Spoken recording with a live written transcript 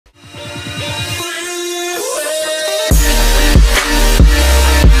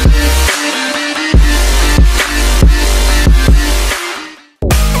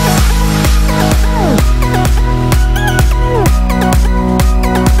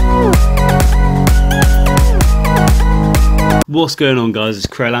What's going on, guys? It's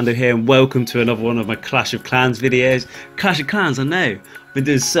Crowlando here and welcome to another one of my Clash of Clans videos. Clash of Clans, I know. I've been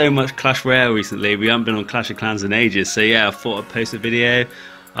doing so much Clash Royale recently. We haven't been on Clash of Clans in ages, so yeah, I thought I'd post a video.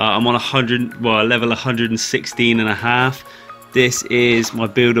 I'm on level 116 and a half. This is my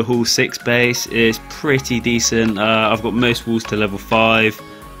Builder Hall 6 base. It's pretty decent. I've got most walls to level 5.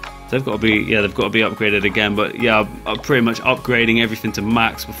 They've got to be upgraded again, but yeah, I'm pretty much upgrading everything to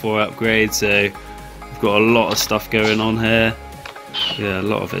max before I upgrade, so got a lot of stuff going on here. Yeah, a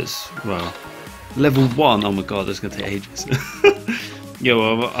lot of it's, well, level 1, oh my god, that's going to take ages. Yeah,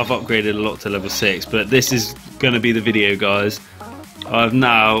 well, I've upgraded a lot to level 6, but this is going to be the video, guys. I've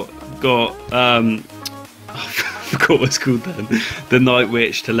now got, I forgot what it's called then, the Night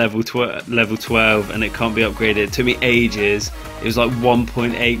Witch to level 12, and it can't be upgraded. It took me ages. It was like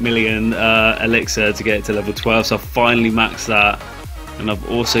 1.8 million elixir to get it to level 12, so I finally maxed that. And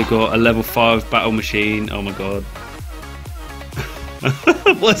I've also got a level 5 battle machine. Oh my god.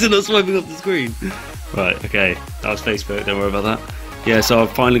 Why is it not swiping off the screen? Right, okay. That was Facebook, don't worry about that. Yeah, so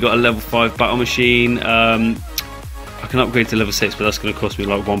I've finally got a level 5 battle machine. I can upgrade to level 6, but that's going to cost me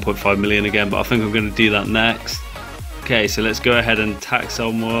like 1.5 million again. But I think I'm going to do that next. Okay, so let's go ahead and attack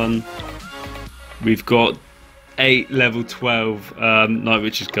someone. We've got 8 level 12 Night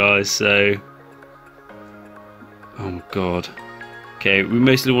Witches, guys, so... Oh my god. Okay, we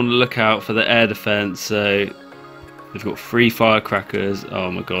mostly want to look out for the air defense, so we've got 3 firecrackers.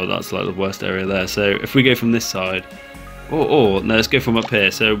 Oh my god, that's like the worst area there. So if we go from this side, no, let's go from up here.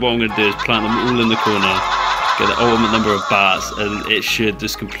 So what I'm going to do is plant them all in the corner, get the ultimate number of bats, and it should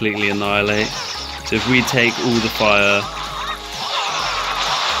just completely annihilate. So if we take all the fire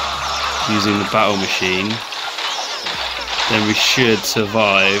using the battle machine, then we should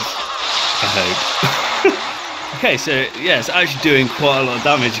survive, I hope. Okay, so yeah, it's actually doing quite a lot of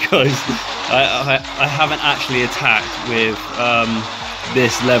damage, guys. I haven't actually attacked with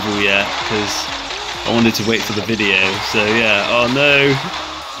this level yet because I wanted to wait for the video. So yeah, oh no,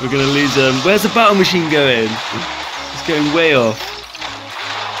 we're gonna lose them. Where's the battle machine going? It's going way off.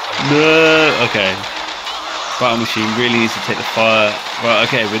 No, okay. Battle machine really needs to take the fire. Right,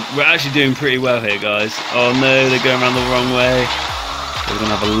 okay, we're actually doing pretty well here, guys. Oh no, they're going around the wrong way. We're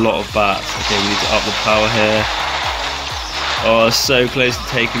gonna have a lot of bats. Okay, we need to up the power here. Oh, so close to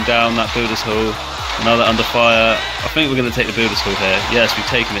taking down that Builder's Hall. Now they're under fire. I think we're going to take the Builder's Hall here. Yes, we've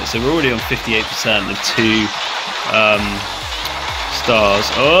taken it. So we're already on 58% and 2 stars.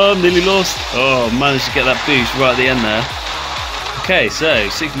 Oh, nearly lost. Oh, managed to get that boost right at the end there. Okay, so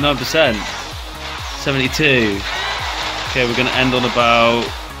 69%. 72. Okay, we're going to end on about...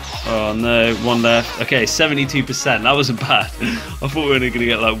 Oh no, 1 left. Okay, 72%. That wasn't bad. I thought we were only going to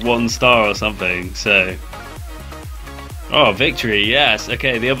get like 1 star or something. So... Oh, victory, yes.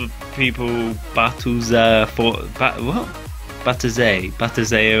 Okay, the other people, Batuzay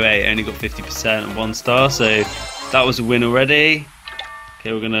 08 only got 50% and 1 star, so that was a win already.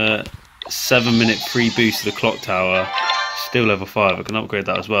 Okay, we're gonna 7-minute free boost to the clock tower. Still level 5, I can upgrade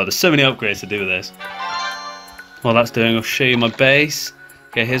that as well. There's so many upgrades to do with this. While that's doing, I'll show you my base.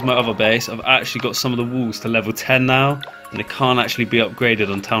 Okay, here's my other base. I've actually got some of the walls to level 10 now, and they can't actually be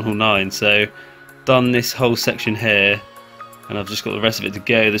upgraded on Town Hall 9, so done this whole section here. And I've just got the rest of it to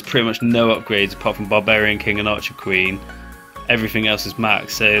go. There's pretty much no upgrades apart from Barbarian King and Archer Queen. Everything else is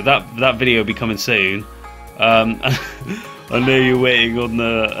max. So that video will be coming soon. I know you're waiting on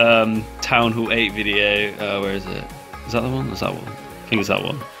the Town Hall 8 video. Where is it? Is that the one? Is that one? I think it's that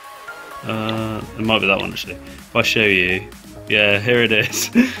one. It might be that one actually. If I show you. Yeah, here it is.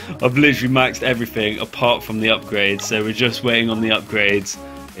 I've literally maxed everything apart from the upgrades. So we're just waiting on the upgrades.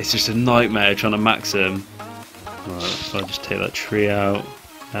 It's just a nightmare trying to max them. Right, so I'll just take that tree out.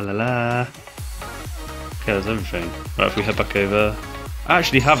 La la la. Okay, that's everything. Right, if we head back over. I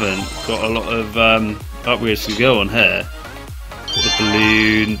actually haven't got a lot of upgrades to go on here. Got the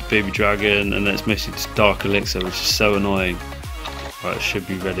balloon, baby dragon, and then it's mostly just dark elixir, which is so annoying. Right, it should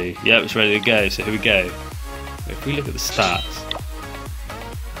be ready. Yep, it's ready to go, so here we go. If we look at the stats.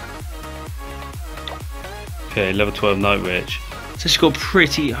 Okay, level 12 Night Witch. So she's got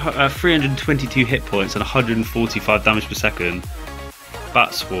pretty 322 hit points and 145 damage per second.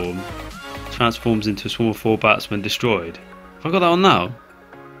 Bat Swarm transforms into a swarm of 4 bats when destroyed. Have I got that on now?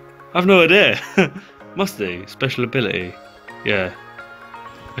 I have no idea. Must do. Special ability. Yeah.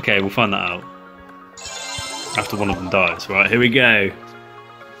 Okay, we'll find that out after one of them dies. Right, here we go.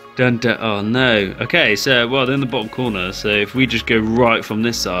 Dun dun. Oh no. Okay, so well they're in the bottom corner. So if we just go right from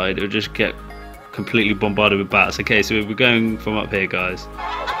this side, it'll just get completely bombarded with bats. Okay, so we're going from up here, guys.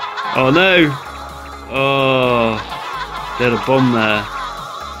 Oh no! Oh, they had a bomb there.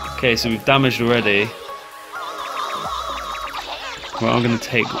 Okay, so we've damaged already. Well, I'm going to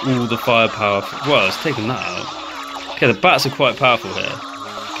take all the firepower. Well, it's taken that out. Okay, the bats are quite powerful here.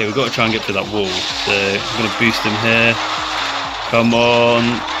 Okay, we've got to try and get through that wall. So I'm going to boost them here. Come on.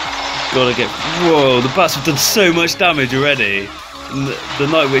 Gotta get... Whoa, the bats have done so much damage already. And the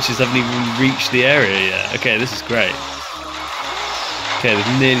Night Witches haven't even reached the area yet. Okay, this is great. Okay,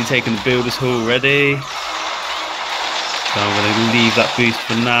 they've nearly taken the Builder's Hall already. So I'm going to leave that boost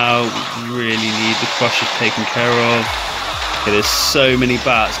for now. We really need the Crushers taken care of. Okay, there's so many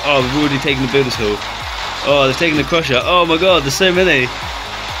bats. Oh, we've already taken the Builder's Hall. Oh, they've taken the Crusher. Oh my god, there's so many.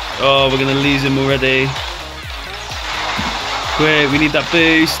 Oh, we're going to lose him already. Quick, we need that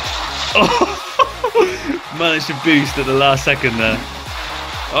boost. Oh, managed to boost at the last second there.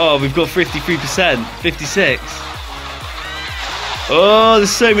 Oh, we've got 53%, 56. Oh,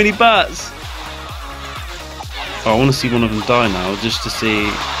 there's so many bats. Oh, I want to see one of them die now, just to see.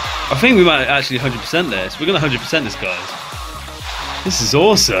 I think we might actually 100% this. We're going to 100% this, guys. This is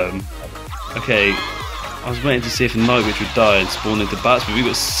awesome. Okay, I was waiting to see if a Night Witch would die and spawn into bats, but we've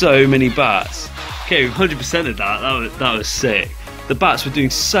got so many bats. Okay, we've 100%ed that. That was sick. The bats were doing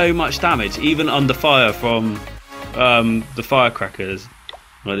so much damage, even under fire from the firecrackers.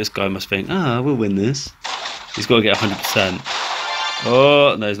 Right, this guy must think, we'll win this. He's got to get 100%.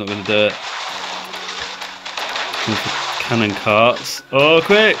 Oh, no, he's not going to do it. Cannon carts. Oh,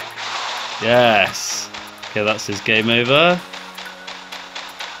 quick! Yes. Okay, that's his game over.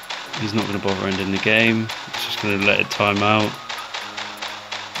 He's not going to bother ending the game. He's just going to let it time out.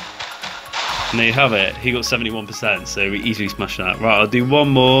 And there you have it. He got 71%, so we easily smashed that. Right, I'll do one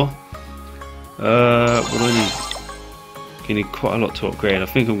more. What do I need? I need quite a lot to upgrade. I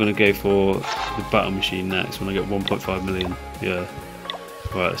think I'm going to go for the battle machine next when I get 1.5 million. Yeah.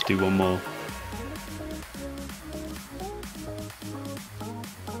 Right, let's do one more.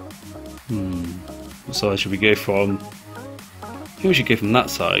 What side should we go from? I think we should go from that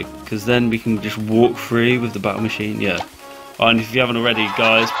side, because then we can just walk through with the battle machine. Yeah. And if you haven't already,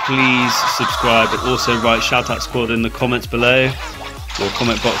 guys, please subscribe, and also write shout out squad in the comments below, or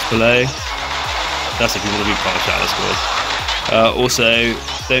comment box below. That's if you want to be part of shout out squad. Also,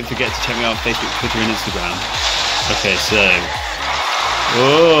 don't forget to check me out on Facebook, Twitter and Instagram. Okay, so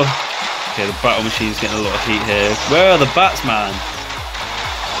okay, the battle machine's getting a lot of heat here. Where are the bats, man?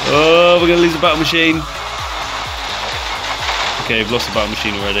 Oh, we're gonna lose the battle machine. Okay, we've lost the battle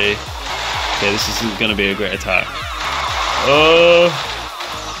machine already. Okay, this isn't gonna be a great attack. Oh,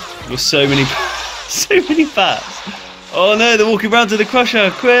 there's so many bats. Oh no, they're walking around to the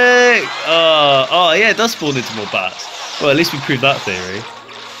Crusher, quick! Oh yeah, it does spawn into more bats. Well, at least we proved that theory.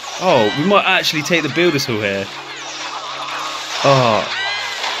 Oh, we might actually take the Builder's Hall here. Oh.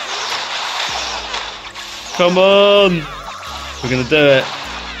 Come on! We're gonna do it.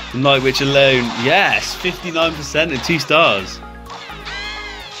 The Night Witch alone. Yes, 59% and 2 stars.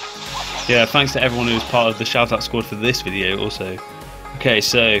 Yeah, thanks to everyone who was part of the shout out squad for this video also. Okay,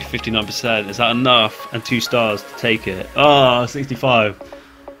 so 59%, is that enough? And 2 stars to take it. 65.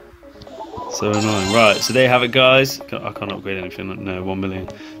 So annoying. Right, so there you have it, guys. I can't upgrade anything, no, 1 million.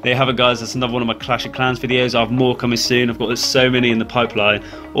 There you have it, guys. That's another one of my Clash of Clans videos. I have more coming soon. I've got so many in the pipeline.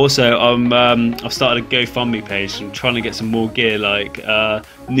 Also, I've started a GoFundMe page. I'm trying to get some more gear, like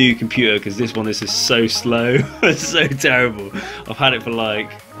new computer, because this one is just so slow. It's so terrible. I've had it for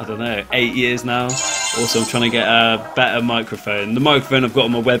like, I don't know, 8 years now. Also, I'm trying to get a better microphone. The microphone I've got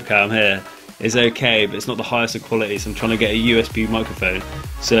on my webcam here is okay, but it's not the highest of quality, so I'm trying to get a USB microphone.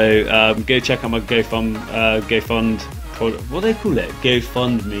 So go check out my what do they call it?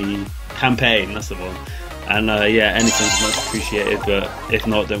 GoFundMe campaign, that's the one. And yeah, anything's much appreciated, but if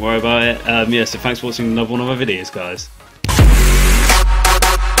not, don't worry about it. Yeah, so thanks for watching another one of my videos, guys.